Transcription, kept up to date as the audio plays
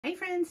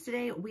friends,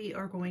 today we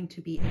are going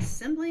to be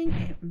assembling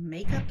a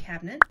makeup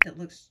cabinet that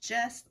looks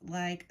just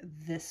like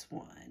this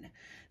one.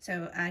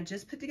 So I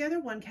just put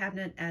together one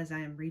cabinet as I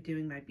am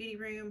redoing my beauty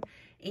room,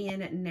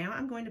 and now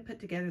I'm going to put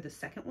together the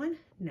second one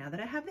now that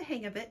I have the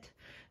hang of it.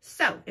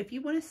 So if you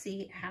want to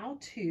see how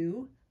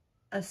to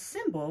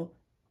assemble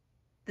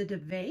the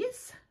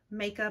Devaise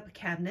makeup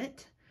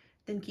cabinet,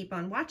 then keep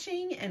on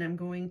watching and I'm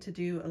going to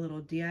do a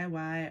little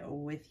DIY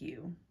with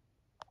you.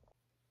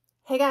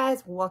 Hey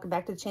guys, welcome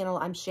back to the channel.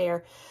 I'm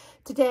Cher.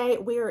 Today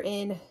we are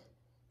in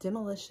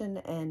demolition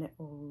and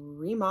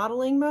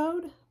remodeling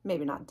mode.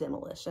 Maybe not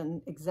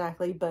demolition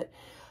exactly, but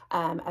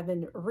I've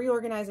been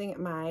reorganizing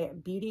my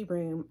beauty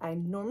room. I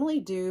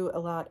normally do a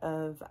lot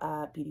of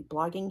beauty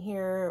blogging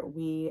here.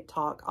 We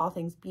talk all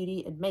things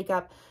beauty and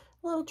makeup,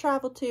 a little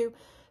travel too.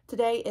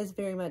 Today is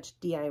very much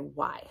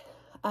DIY.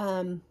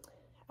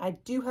 I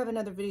do have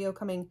another video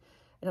coming.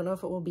 I don't know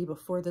if it will be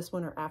before this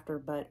one or after,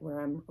 but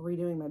where I'm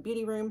redoing my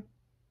beauty room.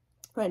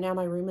 Right now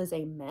my room is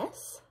a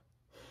mess,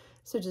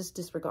 so just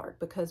disregard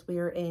because we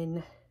are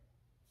in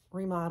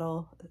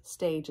remodel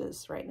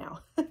stages right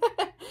now.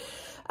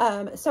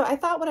 So I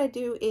thought what I'd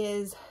do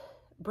is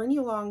bring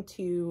you along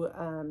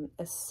to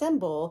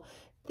assemble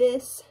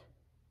this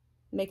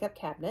makeup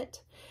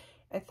cabinet.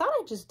 I thought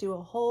I'd just do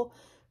a whole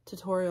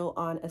tutorial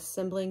on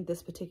assembling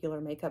this particular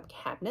makeup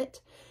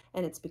cabinet,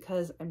 and it's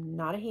because I'm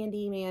not a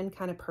handyman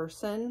kind of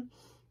person,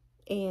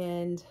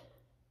 and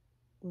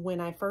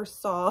when I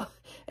first saw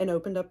and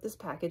opened up this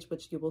package,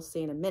 which you will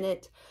see in a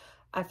minute,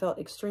 I felt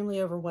extremely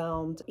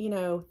overwhelmed. You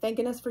know, thank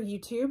goodness for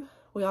YouTube.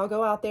 We all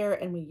go out there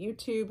and we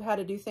YouTube how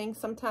to do things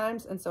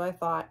sometimes. And so I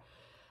thought,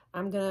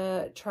 I'm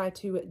gonna try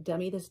to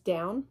dummy this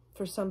down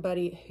for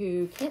somebody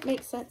who can't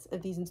make sense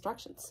of these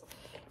instructions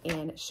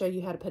and show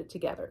you how to put it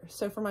together.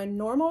 So for my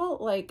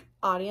normal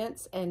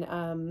audience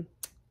and,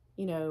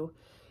 you know,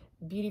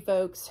 beauty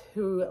folks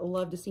who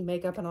love to see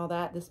makeup and all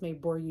that, this may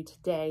bore you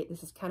today.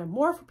 This is kind of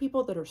more for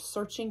people that are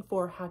searching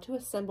for how to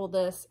assemble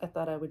this. I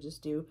thought I would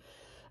just do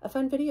a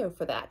fun video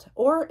for that.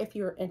 Or if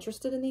you're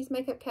interested in these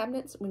makeup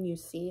cabinets, when you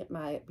see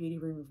my beauty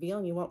room reveal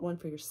and you want one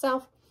for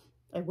yourself,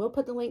 I will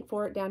put the link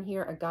for it down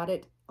here. I got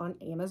it on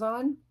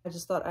Amazon. I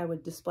just thought I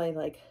would display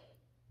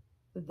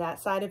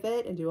that side of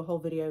it and do a whole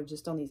video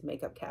just on these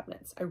makeup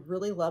cabinets. I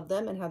really love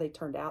them and how they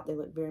turned out. They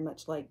look very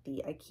much like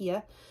the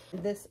IKEA.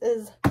 This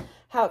is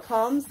how it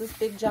comes, this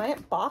big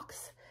giant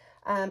box,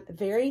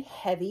 very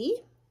heavy.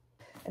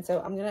 And so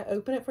I'm gonna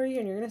open it for you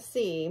and you're gonna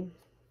see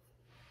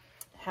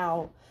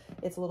how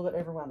it's a little bit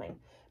overwhelming,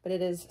 but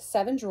it is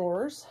 7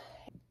 drawers.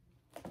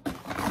 So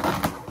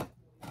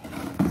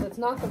it's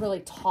not the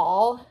really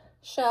tall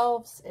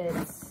shelves,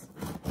 it's,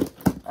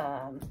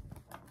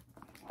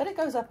 but it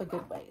goes up a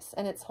good ways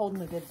and it's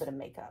holding a good bit of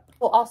makeup.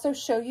 We'll also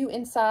show you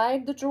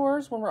inside the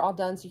drawers when we're all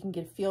done so you can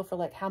get a feel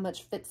for how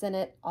much fits in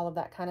it, all of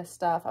that kind of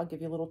stuff. I'll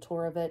give you a little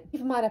tour of it. Keep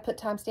in mind I put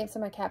timestamps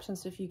in my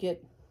captions, so if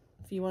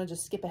you want to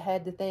just skip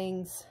ahead to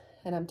things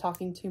and I'm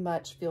talking too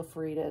much, feel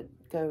free to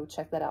go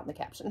check that out in the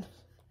caption.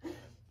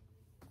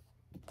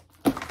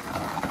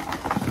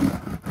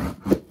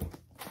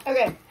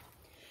 Okay,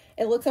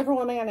 it looks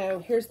overwhelming, I know.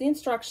 Here's the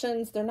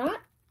instructions. They're not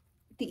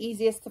the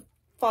easiest to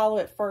follow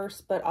at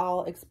first, but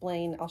I'll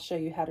show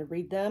you how to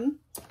read them.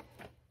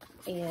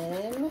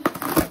 And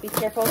be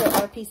careful, there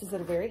are pieces that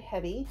are very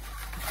heavy.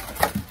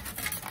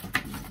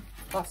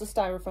 Lots of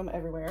styrofoam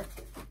everywhere.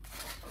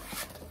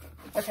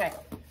 Okay,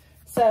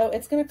 so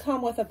it's going to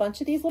come with a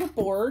bunch of these little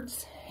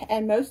boards,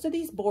 and most of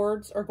these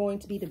boards are going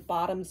to be the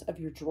bottoms of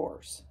your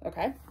drawers,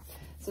 okay?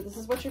 So this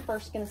is what you're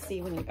first going to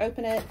see when you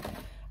open it.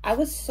 I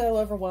was so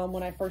overwhelmed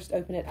when I first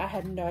opened it. I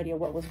had no idea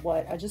what was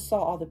what. I just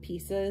saw all the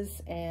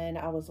pieces and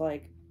I was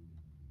like,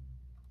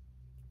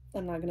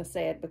 I'm not going to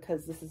say it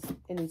because it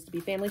needs to be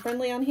family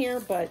friendly on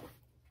here, but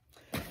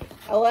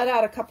I let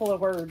out a couple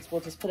of words. We'll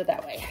just put it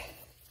that way.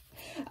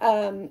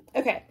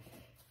 Okay.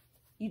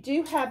 You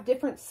do have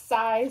different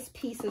size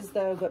pieces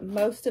though, but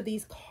most of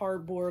these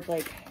cardboard,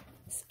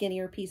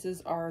 skinnier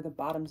pieces are the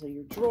bottoms of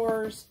your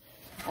drawers.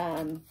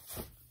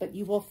 But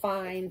you will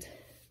find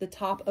the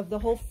top of the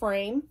whole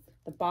frame,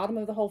 the bottom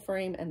of the whole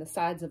frame, and the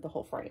sides of the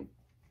whole frame.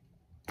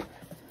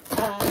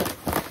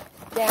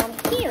 Down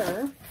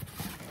here,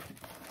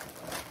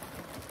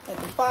 at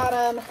the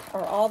bottom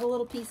are all the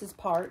little pieces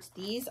parts.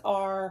 These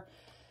are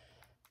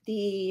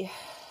the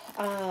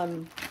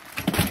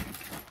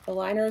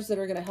aligners that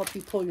are going to help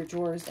you pull your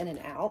drawers in and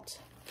out.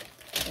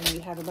 And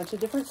you have a bunch of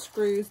different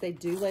screws. They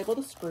do label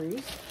the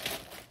screws.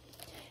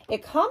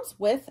 It comes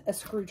with a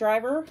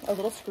screwdriver, a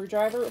little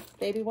screwdriver,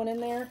 baby one in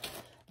there.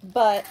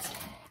 But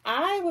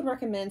I would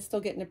recommend still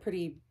getting a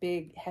pretty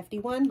big, hefty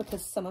one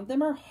because some of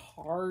them are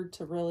hard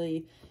to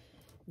really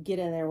get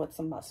in there with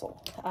some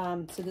muscle.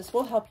 So this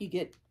will help you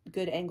get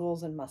good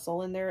angles and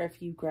muscle in there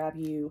if you grab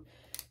you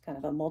kind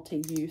of a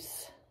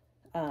multi-use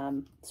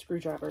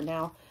screwdriver.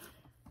 Now,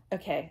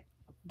 okay,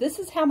 this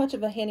is how much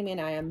of a handyman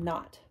I am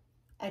not.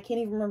 I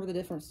can't even remember the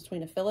difference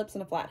between a Phillips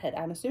and a flathead.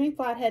 I'm assuming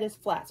flathead is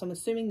flat, so I'm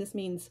assuming this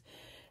means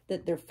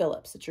that they're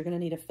Phillips, that you're going to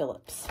need a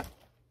Phillips.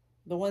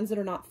 The ones that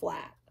are not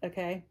flat,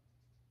 okay?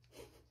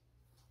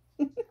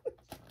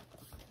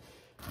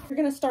 You're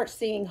going to start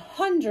seeing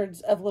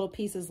hundreds of little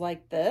pieces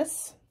like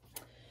this.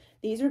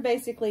 These are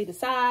basically the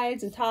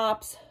sides and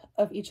tops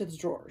of each of the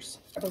drawers.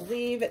 I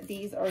believe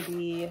these are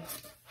the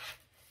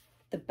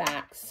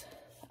backs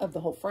of the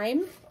whole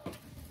frame.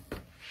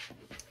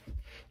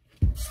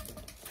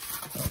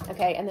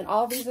 Okay, and then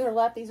all of these that are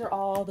left, these are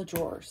all the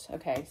drawers.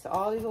 Okay, so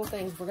all these little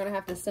things, we're gonna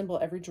have to assemble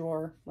every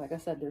drawer. Like I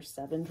said, there's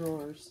 7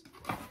 drawers.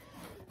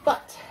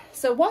 But,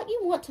 so what you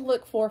want to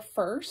look for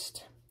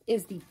first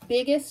is the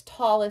biggest,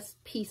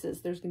 tallest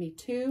pieces. There's gonna be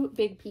 2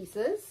 big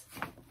pieces.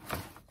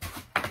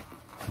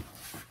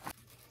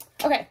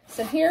 Okay,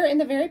 so here in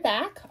the very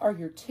back are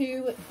your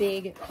 2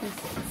 big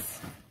pieces.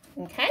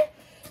 Okay,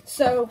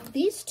 so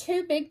these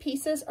 2 big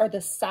pieces are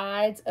the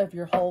sides of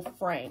your whole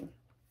frame.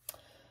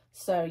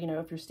 So, you know,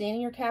 if you're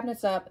standing your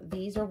cabinets up,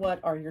 these are what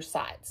are your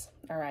sides.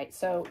 All right,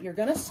 so you're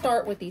gonna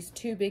start with these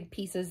 2 big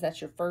pieces. That's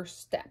your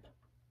first step.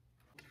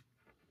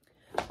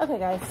 Okay,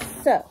 guys,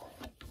 so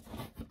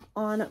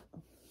on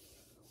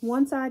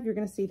one side, you're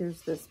gonna see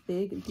there's this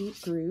big, deep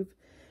groove.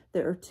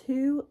 There are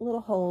 2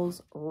 little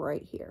holes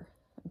right here,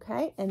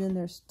 okay? And then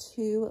there's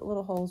 2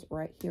 little holes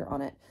right here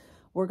on it.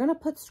 We're gonna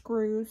put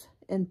screws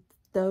in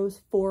those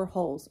 4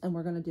 holes, and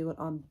we're gonna do it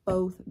on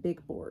both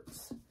big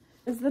boards.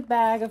 This is the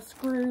bag of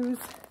screws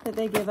that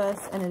they give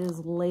us, and it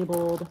is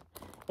labeled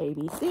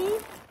ABC.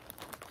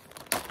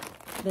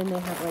 Then they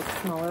have like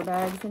smaller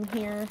bags in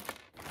here.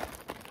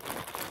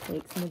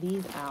 Take some of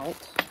these out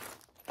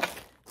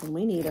when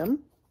we need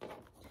them.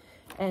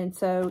 And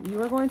so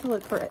you are going to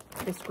look for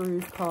the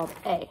screws called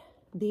A.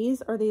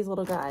 These are these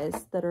little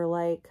guys that are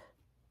like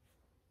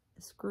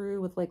a screw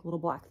with like little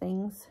black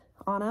things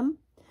on them.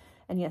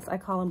 And yes, I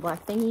call them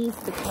black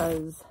thingies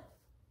because,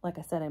 like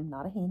I said, I'm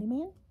not a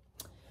handyman.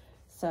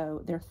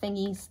 So they're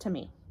thingies to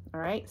me. All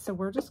right, so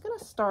we're just gonna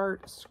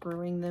start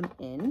screwing them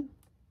in.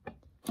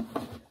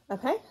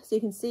 Okay, so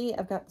you can see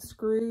I've got the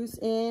screws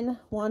in,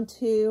 1,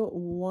 2,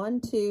 1,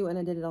 2, and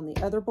I did it on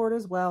the other board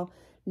as well.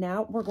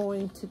 Now we're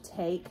going to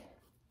take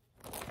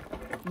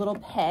little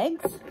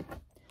pegs,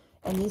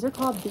 and these are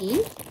called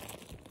B,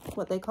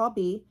 what they call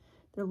B.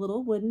 They're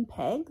little wooden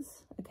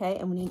pegs, okay,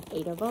 and we need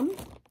 8 of them.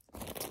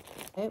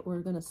 Okay, we're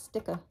gonna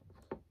stick a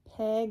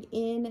peg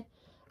in.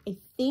 I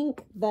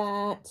think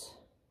that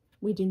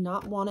we do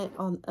not want it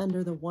on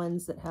under the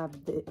ones that have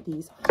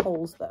these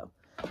holes though.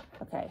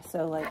 Okay,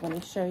 so like let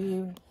me show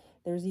you.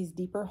 There's these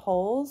deeper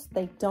holes.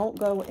 They don't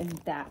go in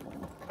that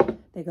one.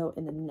 They go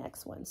in the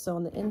next one. So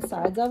on the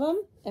insides of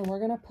them, and we're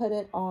gonna put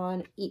it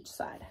on each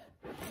side.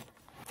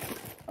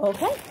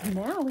 Okay,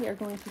 now we are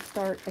going to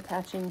start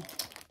attaching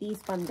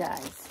these fun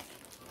guys.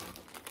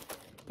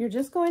 You're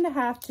just going to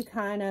have to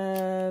kind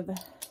of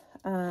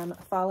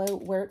follow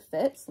where it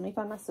fits. Let me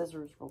find my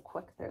scissors real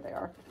quick. There they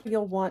are.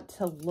 You'll want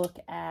to look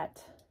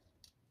at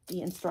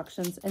the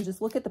instructions and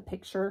just look at the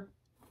picture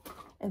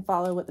and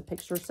follow what the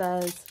picture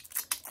says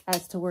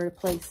as to where to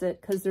place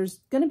it, because there's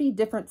going to be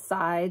different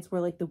sides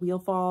where like the wheel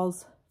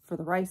falls for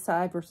the right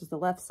side versus the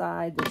left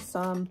side. There's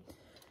some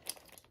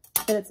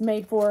that it's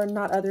made for,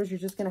 not others. You're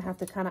just going to have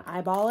to kind of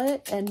eyeball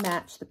it and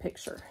match the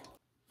picture.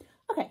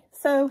 Okay,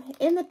 so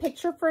in the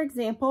picture, for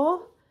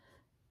example,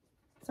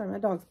 sorry, my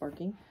dog's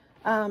barking.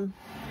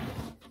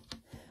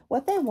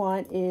 What they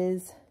want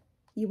is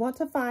you want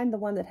to find the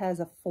one that has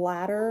a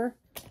flatter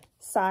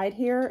side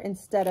here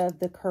instead of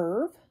the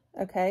curve.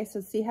 Okay,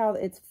 so see how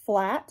it's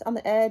flat on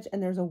the edge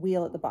and there's a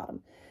wheel at the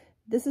bottom.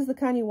 This is the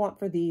kind you want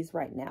for these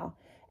right now.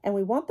 And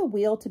we want the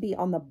wheel to be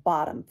on the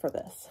bottom for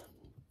this.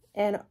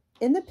 And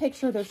in the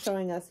picture, they're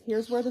showing us,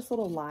 here's where this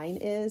little line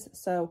is.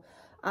 So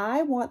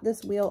I want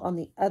this wheel on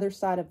the other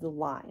side of the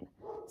line.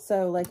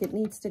 So like it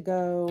needs to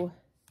go,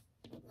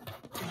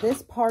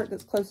 this part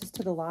that's closest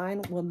to the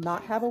line will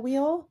not have a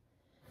wheel.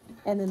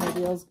 And then the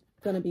wheel's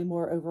going to be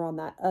more over on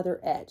that other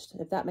edge,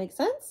 if that makes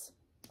sense.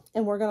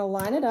 And we're going to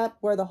line it up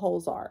where the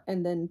holes are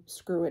and then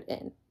screw it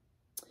in.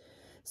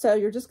 So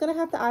you're just going to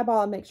have to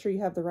eyeball and make sure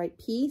you have the right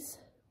piece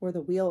where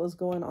the wheel is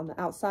going on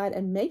the outside,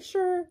 and make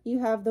sure you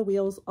have the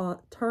wheels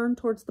turned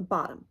towards the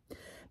bottom,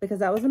 because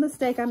that was a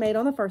mistake I made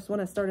on the first one.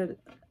 I started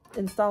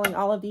installing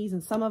all of these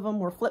and some of them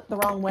were flipped the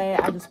wrong way.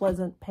 I just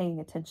wasn't paying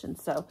attention.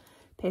 So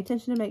pay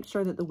attention to make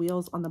sure that the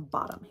wheel's on the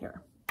bottom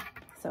here.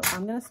 So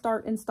I'm going to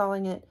start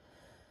installing it.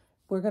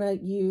 We're going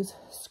to use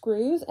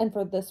screws, and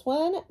for this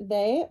one,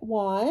 they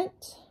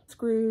want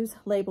screws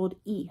labeled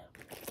E.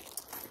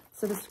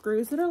 So the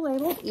screws that are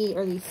labeled E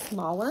are these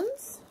small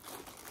ones.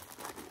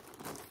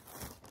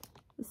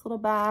 This little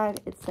bag,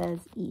 it says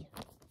E.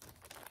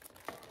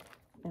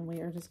 And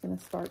we are just going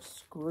to start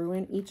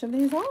screwing each of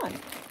these on.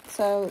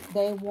 So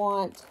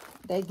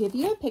they give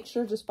you a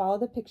picture, just follow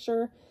the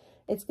picture.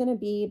 It's going to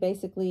be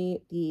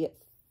basically the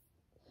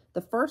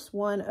first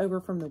one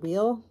over from the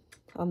wheel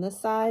on this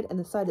side, and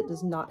the side that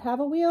does not have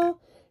a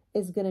wheel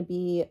is going to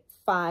be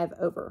 5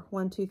 over.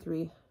 1, 2,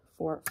 3,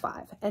 4,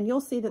 5. And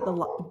you'll see that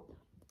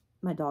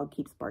my dog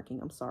keeps barking.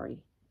 I'm sorry.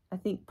 I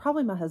think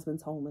probably my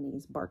husband's home and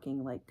he's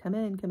barking like, come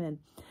in, come in.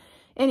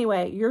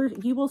 Anyway,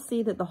 you will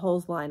see that the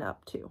holes line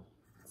up too.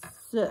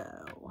 So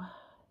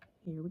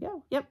here we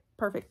go. Yep,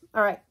 perfect.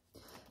 All right.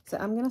 So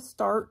I'm going to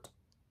start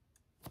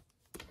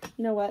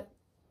You know what?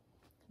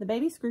 The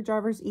baby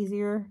screwdriver is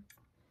easier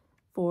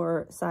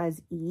for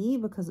size E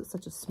because it's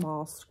such a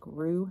small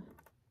screw.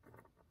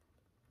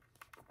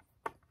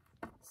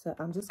 So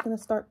I'm just going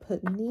to start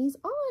putting these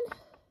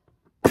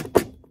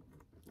on.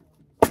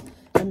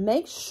 And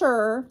make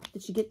sure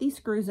that you get these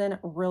screws in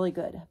really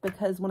good,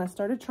 because when I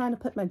started trying to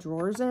put my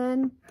drawers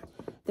in,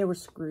 there were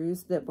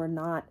screws that were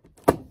not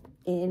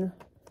in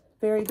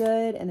very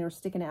good and they were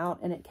sticking out,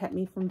 and it kept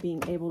me from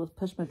being able to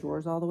push my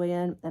drawers all the way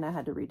in, and I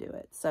had to redo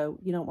it. So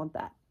you don't want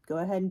that. Go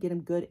ahead and get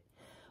them good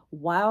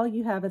while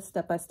you have a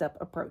step-by-step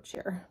approach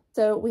here.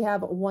 So we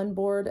have one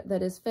board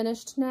that is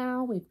finished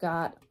now. We've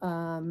got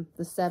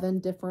the 7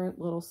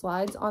 different little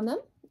slides on them,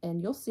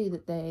 and you'll see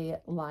that they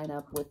line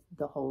up with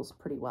the holes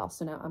pretty well.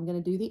 So now I'm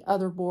going to do the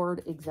other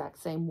board exact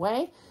same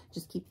way.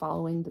 Just keep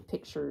following the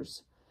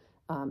pictures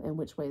and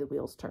which way the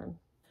wheels turn.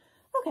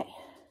 Okay,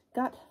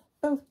 got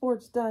both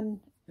boards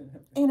done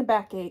and a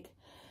backache.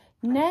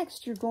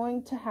 Next, you're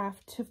going to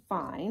have to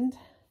find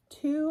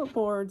 2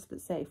 boards that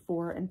say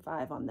 4 and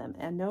 5 on them.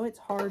 And I know it's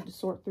hard to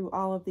sort through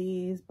all of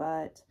these,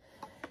 but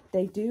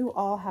they do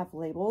all have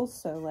labels.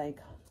 So like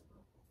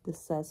this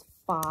says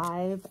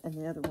 5 and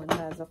the other one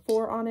has a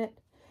 4 on it.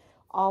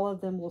 All of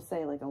them will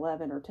say like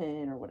 11 or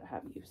 10 or what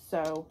have you.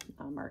 So,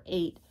 or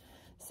 8.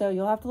 So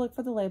you'll have to look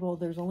for the label.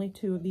 There's only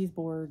 2 of these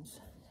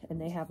boards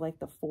and they have like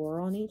the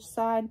 4 on each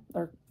side,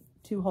 or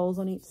 2 holes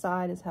on each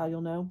side is how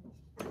you'll know.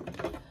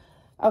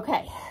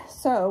 Okay,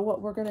 so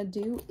what we're gonna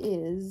do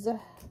is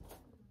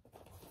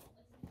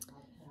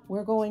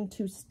we're going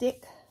to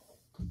stick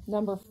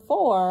number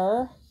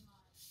 4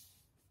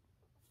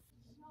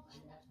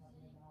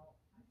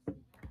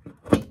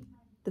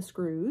 the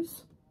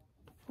screws.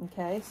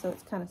 Okay, so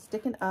it's kind of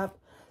sticking up.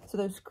 So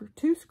those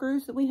 2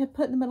 screws that we had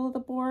put in the middle of the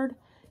board,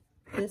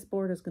 this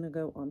board is going to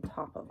go on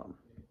top of them.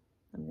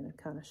 I'm going to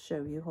kind of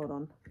show you. Hold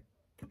on.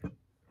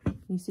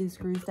 You see the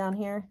screws down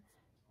here?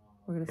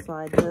 We're going to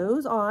slide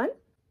those on.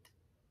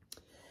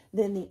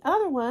 Then the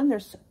other one,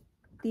 there's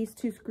these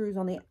 2 screws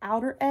on the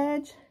outer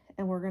edge,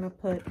 and we're going to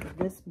put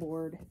this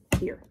board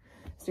here.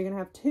 So you're going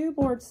to have 2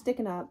 boards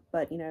sticking up,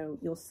 but you know,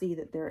 you'll see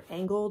that they're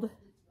angled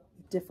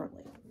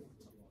differently.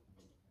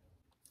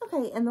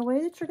 Okay, and the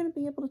way that you're going to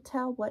be able to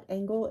tell what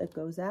angle it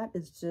goes at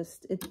is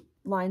just, it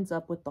lines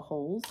up with the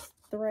holes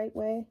the right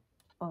way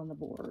on the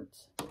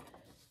boards.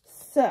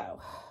 So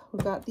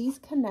we've got these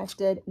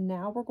connected.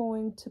 Now we're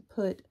going to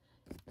put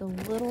the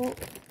little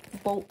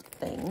bolt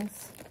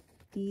things.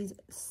 These,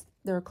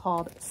 they're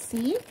called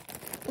C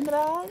in the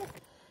bag,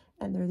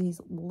 and they're these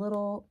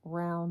little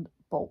round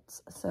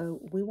bolts.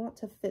 So we want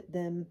to fit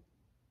them,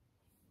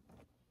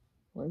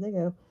 where'd they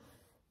go?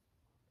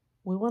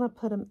 We want to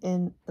put them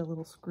in the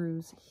little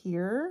screws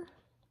here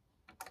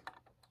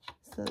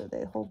so that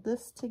they hold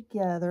this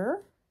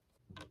together.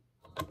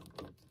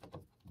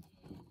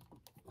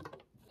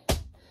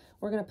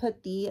 We're going to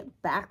put the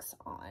backs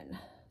on.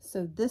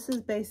 So this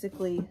is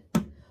basically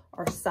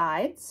our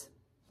sides.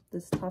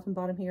 This top and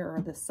bottom here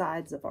are the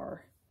sides of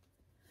our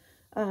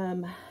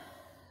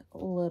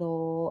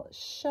little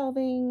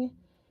shelving.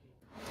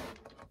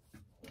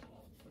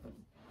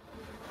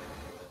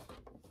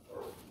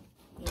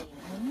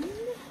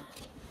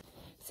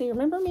 So you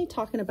remember me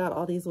talking about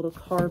all these little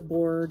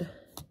cardboard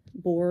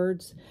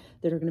boards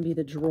that are going to be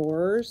the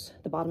drawers,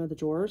 the bottom of the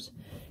drawers?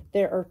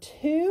 There are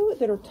 2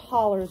 that are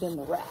taller than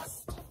the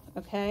rest,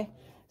 okay?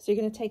 So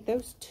you're going to take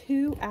those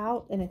 2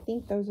 out, and I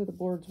think those are the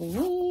boards we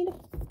need.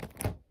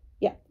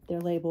 Yeah,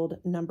 they're labeled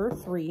number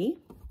 3,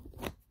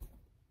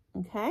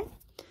 okay?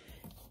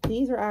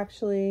 These are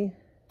actually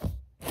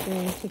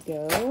going to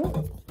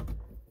go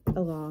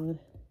along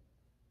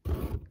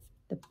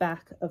the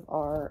back of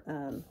our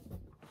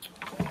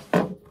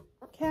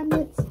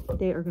cabinets.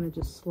 They are going to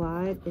just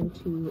slide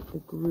into the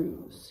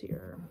grooves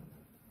here.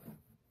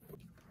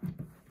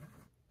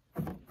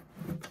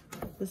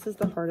 This is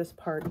the hardest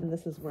part, and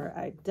this is where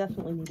I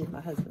definitely needed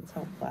my husband's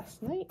help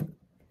last night.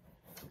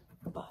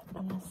 But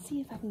I'm going to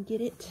see if I can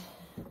get it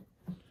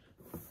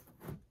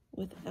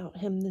without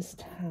him this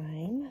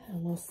time,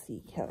 and we'll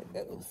see how it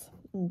goes.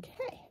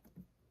 Okay.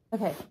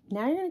 Okay,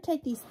 now you're going to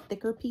take these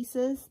thicker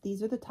pieces.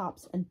 These are the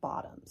tops and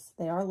bottoms.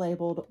 They are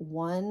labeled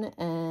 1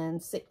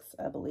 and 6,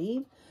 I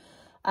believe.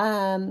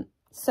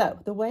 So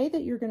the way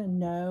that you're going to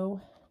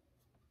know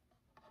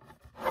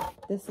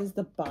this is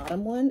the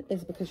bottom one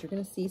is because you're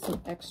going to see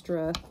some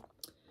extra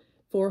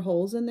 4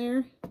 holes in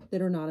there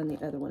that are not in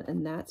the other one,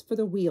 and that's for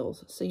the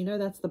wheels. So you know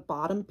that's the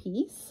bottom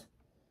piece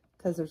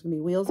because there's going to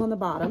be wheels on the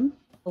bottom.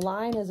 The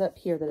line is up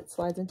here that it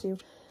slides into.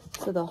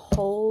 So the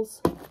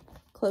holes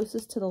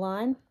closest to the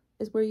line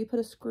is where you put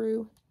a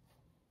screw,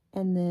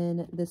 and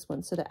then this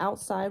one. So the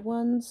outside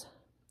ones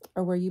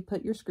are where you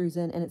put your screws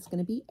in, and it's going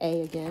to be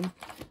A again.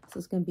 So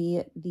it's going to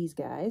be these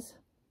guys.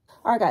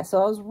 All right, guys, so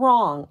I was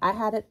wrong. I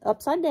had it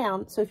upside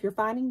down. So if you're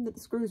finding that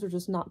the screws are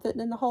just not fitting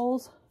in the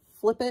holes,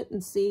 flip it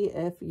and see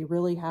if you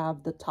really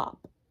have the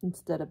top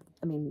instead of,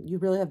 I mean, you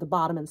really have the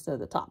bottom instead of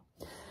the top.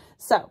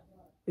 So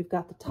we've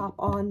got the top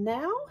on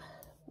now.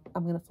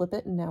 I'm going to flip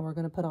it, and now we're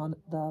going to put on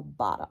the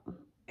bottom.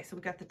 Okay, so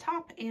we got the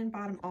top and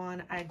bottom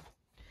on.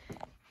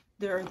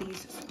 there are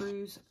these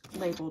screws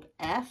labeled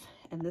F,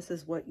 and this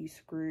is what you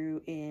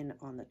screw in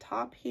on the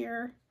top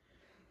here,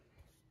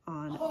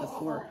 on the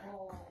 4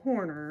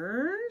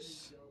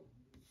 corners.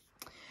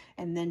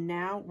 And then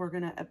now we're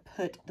gonna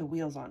put the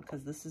wheels on,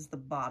 because this is the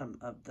bottom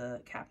of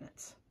the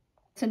cabinets.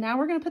 So now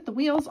we're gonna put the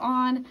wheels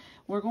on.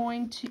 We're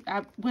going to,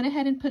 I went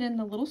ahead and put in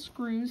the little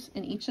screws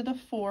in each of the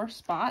 4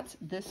 spots.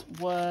 This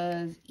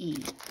was E,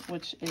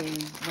 which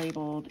is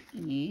labeled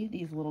E,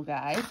 these little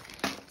guys.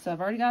 So I've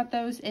already got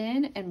those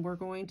in, and we're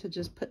going to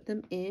just put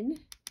them in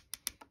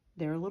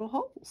their little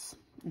holes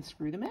and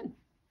screw them in.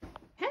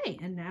 Okay,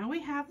 and now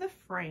we have the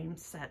frame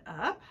set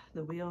up.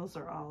 The wheels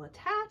are all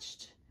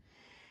attached.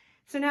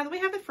 So now that we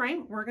have the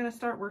frame, we're gonna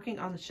start working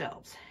on the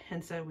shelves.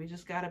 And so we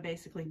just gotta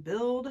basically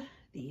build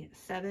the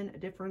 7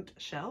 different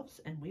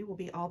shelves, and we will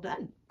be all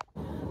done.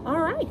 All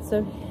right,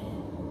 so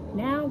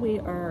now we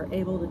are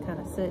able to kind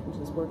of sit and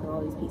just work on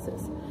all these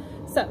pieces.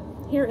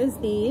 So here is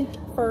the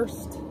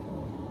first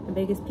and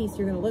biggest piece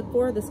you're gonna look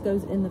for. This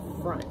goes in the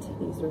front.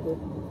 These are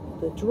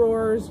the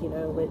drawers, you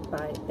know, lit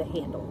by the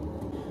handle.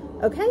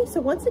 Okay,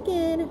 so once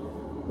again,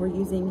 we're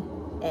using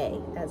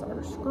A as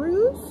our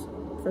screws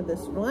for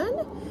this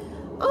one.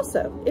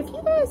 Also, if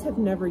you guys have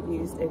never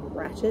used a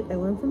ratchet, I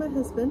learned from my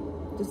husband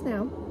just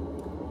now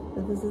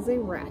that this is a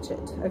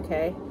ratchet,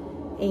 okay?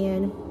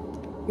 And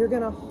you're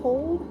gonna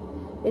hold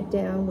it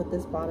down with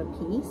this bottom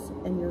piece,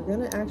 and you're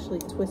gonna actually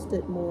twist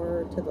it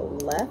more to the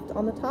left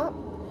on the top,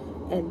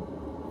 and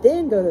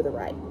then go to the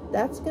right.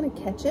 That's gonna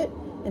catch it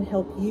and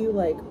help you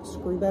like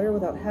screw better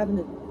without having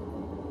to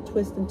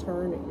twist and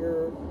turn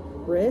your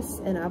wrists.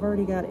 And I've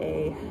already got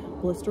a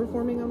blister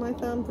forming on my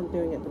thumb from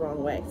doing it the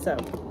wrong way. So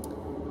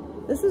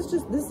this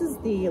is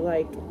the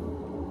like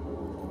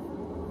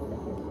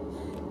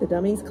the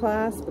dummies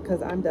class,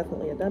 because I'm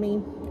definitely a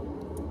dummy.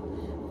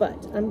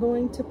 But I'm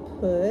going to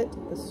put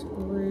the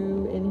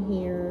screw in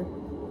here.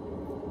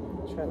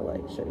 I'll try to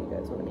like show you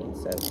guys what I mean.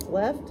 So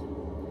left,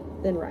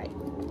 then right.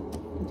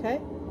 Okay?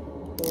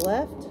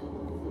 Left,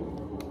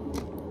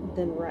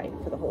 then right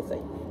for the whole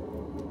thing.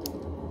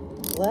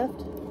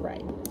 Left,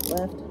 right,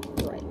 left,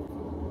 right.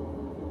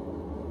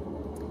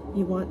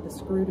 You want the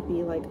screw to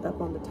be like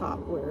up on the top,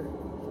 where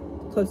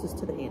closest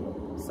to the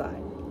handle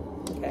side.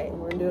 Okay, and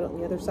we're gonna do it on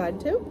the other side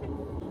too.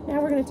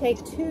 Now we're gonna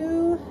take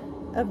 2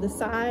 of the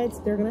sides.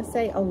 They're gonna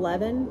say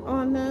 11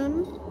 on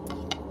them.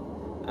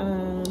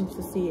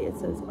 So see, it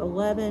says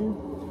 11.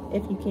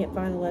 If you can't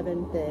find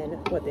 11, then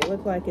what they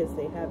look like is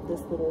they have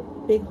this little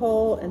big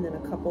hole and then a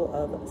couple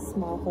of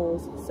small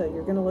holes. So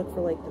you're gonna look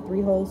for like the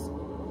 3 holes.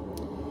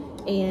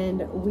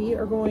 And we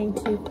are going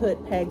to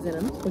put pegs in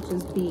them, which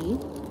is B.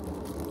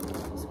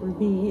 So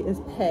B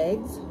is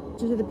pegs.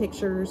 Due to the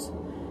pictures,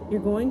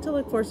 you're going to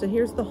look for, so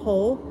here's the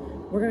hole.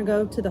 We're gonna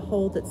go to the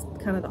hole that's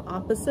kind of the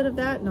opposite of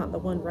that, not the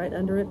one right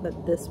under it,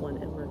 but this one.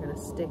 And we're gonna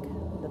stick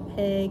the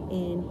peg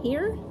in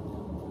here,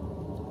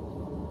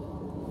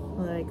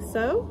 like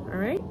so, all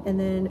right? And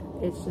then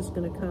it's just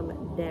gonna come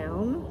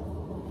down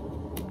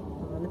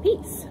on the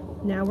piece.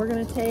 Now we're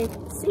gonna take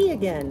C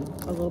again,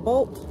 a little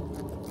bolt,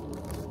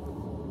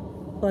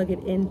 plug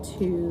it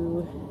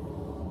into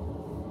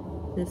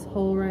this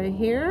hole right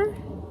here,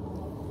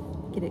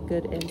 get it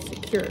good and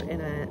secure.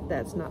 And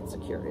that's not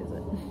secure, is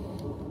it?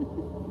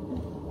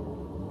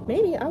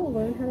 Maybe I will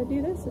learn how to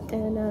do this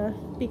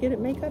and be good at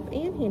makeup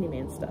and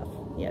handyman stuff.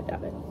 Yeah,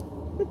 doubt it.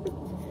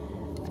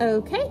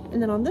 Okay,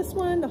 and then on this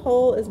one, the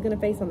hole is gonna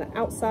face on the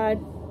outside.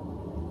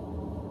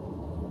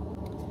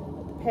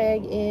 Put the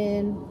peg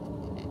in.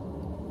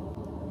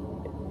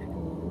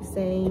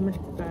 Same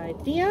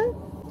idea.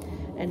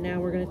 And now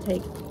we're gonna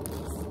take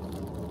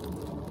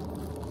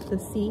the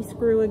C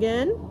screw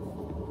again.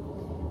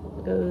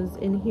 It goes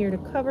in here to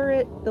cover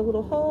it, the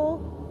little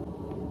hole.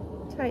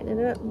 Tighten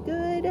it up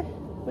good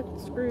with the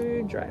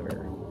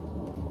screwdriver.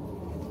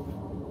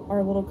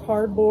 Our little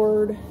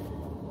cardboard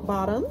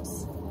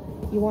bottoms.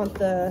 You want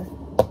the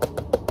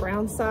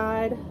brown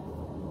side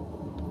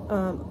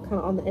kind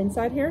of on the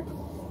inside here,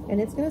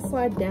 and it's gonna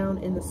slide down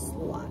in the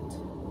slot.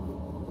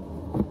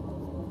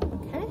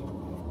 Okay,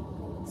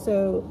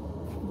 so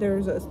there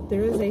is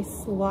a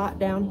slot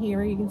down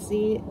here. You can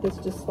see this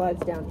just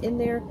slides down in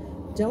there.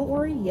 Don't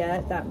worry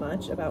yet that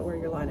much about where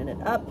you're lining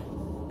it up,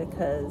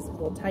 because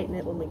we'll tighten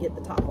it when we get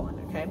the top on,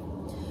 okay?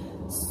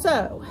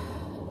 So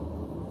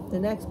the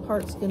next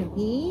part's gonna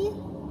be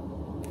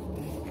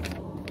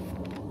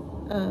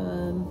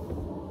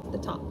the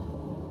top.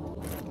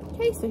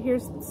 Okay, so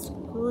here's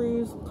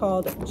screws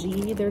called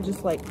G. They're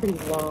just like pretty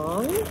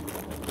long.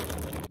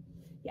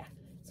 Yeah,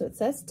 so it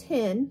says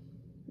 10,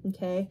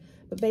 okay?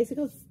 But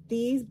basically it's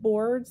these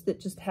boards that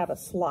just have a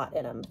slot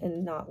in them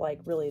and not like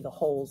really the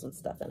holes and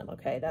stuff in them,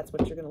 okay? That's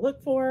what you're gonna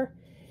look for.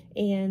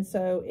 And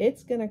so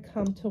it's gonna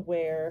come to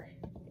where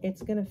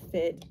it's gonna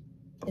fit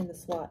in the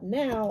slot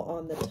now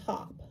on the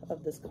top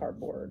of this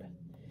cardboard.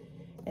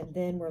 And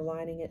then we're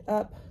lining it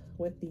up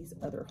with these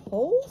other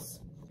holes.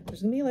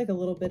 There's gonna be like a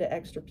little bit of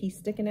extra piece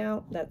sticking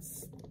out.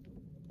 That's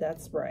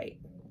right,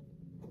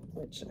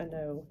 which I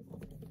know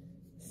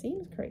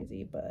seems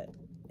crazy, but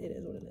it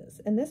is what it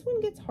is. And this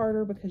one gets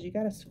harder because you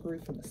got to screw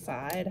from the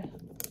side.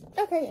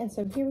 Okay, and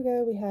so here we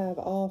go. We have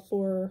all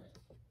 4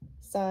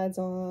 sides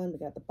on. We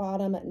got the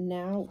bottom.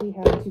 Now we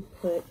have to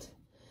put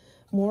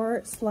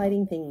more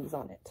sliding things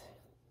on it.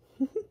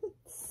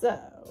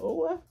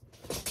 So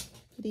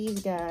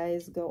these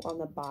guys go on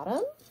the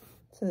bottom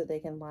so that they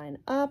can line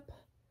up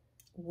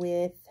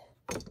with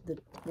the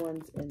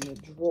ones in the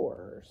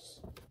drawers.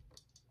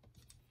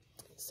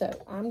 So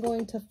I'm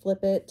going to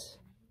flip it.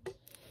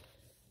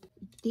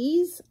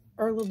 These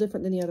are a little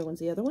different than the other ones.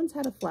 The other ones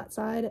had a flat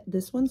side.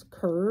 This one's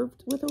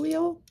curved with a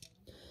wheel.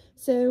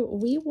 So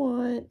we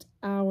want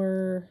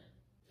the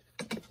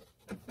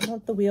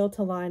wheel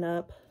to line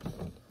up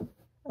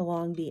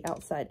along the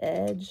outside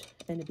edge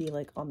and to be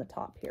like on the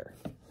top here,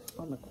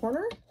 on the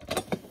corner.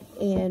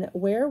 And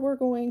where we're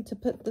going to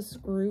put the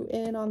screw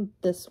in on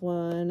this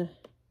one,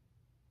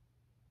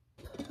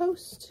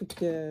 supposed to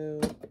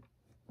go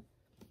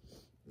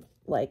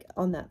like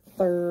on that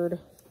third,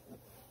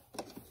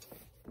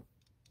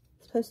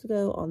 it's supposed to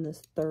go on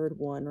this third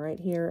one right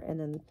here, and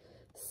then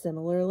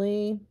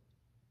similarly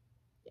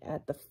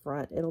at the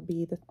front it'll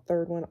be the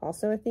third one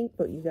also, I think,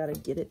 but you got to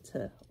get it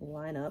to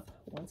line up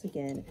once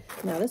again.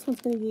 Now this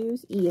one's going to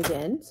use E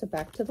again, so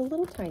back to the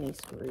little tiny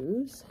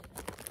screws.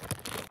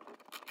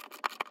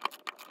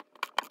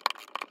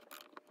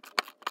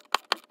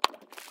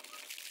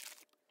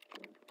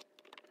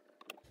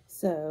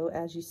 So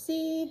as you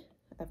see,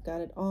 I've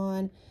got it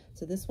on.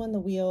 So this one, the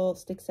wheel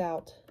sticks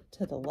out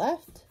to the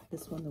left.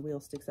 This one, the wheel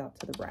sticks out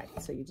to the right.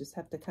 So you just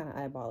have to kind of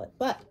eyeball it.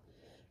 But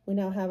we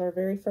now have our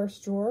very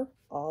first drawer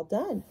all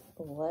done.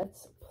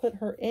 Let's put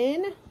her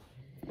in.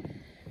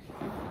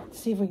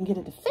 See if we can get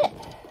it to fit.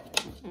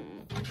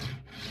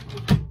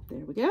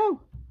 There we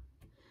go.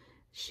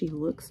 She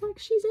looks like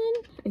she's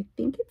in. I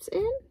think it's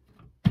in.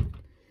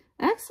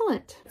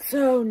 Excellent.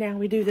 So now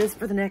we do this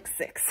for the next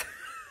 6.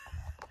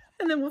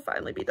 And then we'll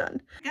finally be done.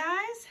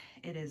 Guys,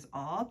 it is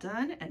all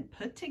done and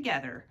put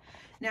together.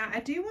 Now, I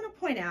do want to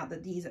point out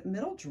that these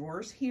middle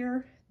drawers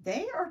here,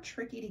 they are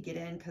tricky to get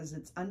in because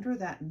it's under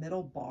that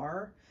middle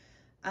bar.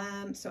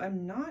 So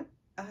I'm not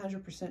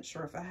 100%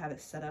 sure if I have it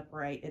set up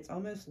right. It's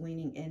almost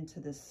leaning into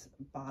this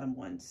bottom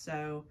one.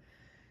 So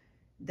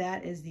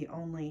that is the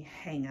only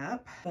hang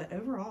up. But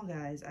overall,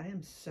 guys, I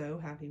am so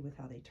happy with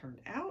how they turned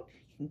out.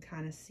 You can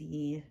kind of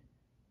see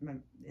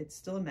it's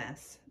still a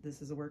mess.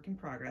 This is a work in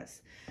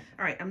progress.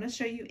 All right, I'm going to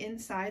show you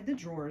inside the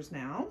drawers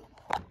now.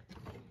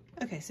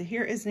 Okay, so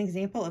here is an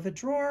example of a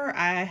drawer.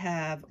 I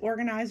have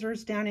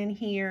organizers down in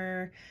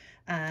here.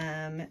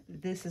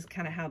 This is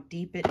kind of how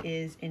deep it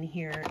is in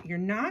here. You're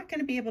not going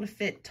to be able to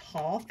fit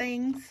tall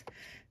things.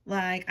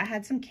 Like I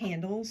had some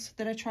candles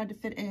that I tried to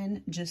fit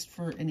in just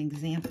for an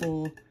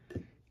example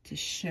to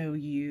show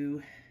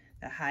you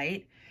the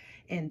height,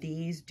 and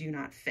these do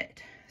not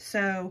fit.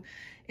 So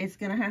it's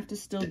gonna have to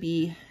still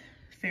be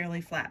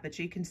fairly flat, but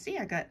you can see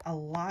I got a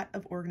lot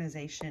of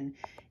organization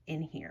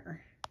in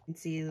here. You can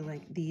see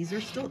like these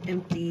are still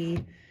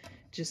empty,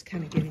 just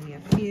kind of giving me a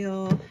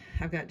feel.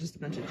 I've got just a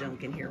bunch of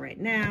junk in here right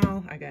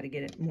now. I got to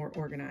get it more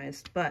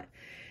organized, but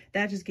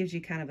that just gives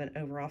you kind of an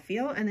overall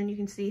feel. And then you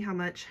can see how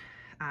much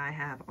I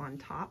have on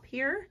top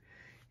here,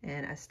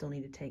 and I still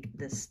need to take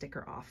this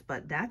sticker off,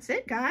 but that's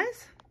it,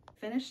 guys.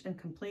 Finished and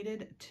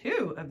completed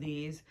 2 of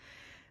these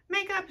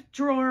makeup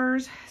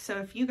drawers. So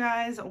if you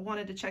guys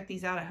wanted to check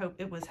these out, I hope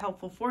it was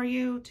helpful for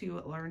you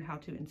to learn how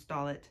to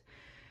install it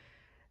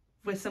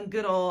with some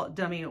good old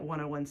dummy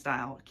 101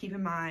 style. Keep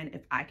in mind,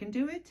 if I can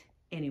do it,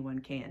 anyone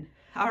can.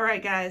 All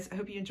right, guys, I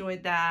hope you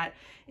enjoyed that.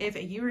 If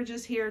you were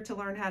just here to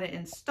learn how to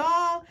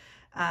install,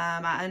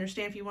 I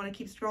understand if you want to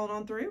keep scrolling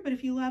on through, but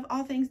if you love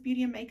all things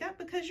beauty and makeup,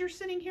 because you're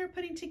sitting here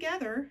putting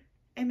together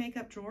a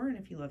makeup drawer, and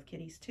if you love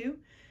kitties too,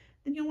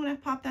 then you'll want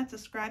to pop that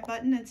subscribe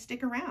button and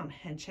stick around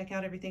and check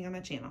out everything on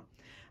my channel.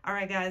 All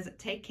right, guys,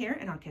 take care,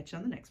 and I'll catch you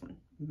on the next one.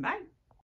 Bye.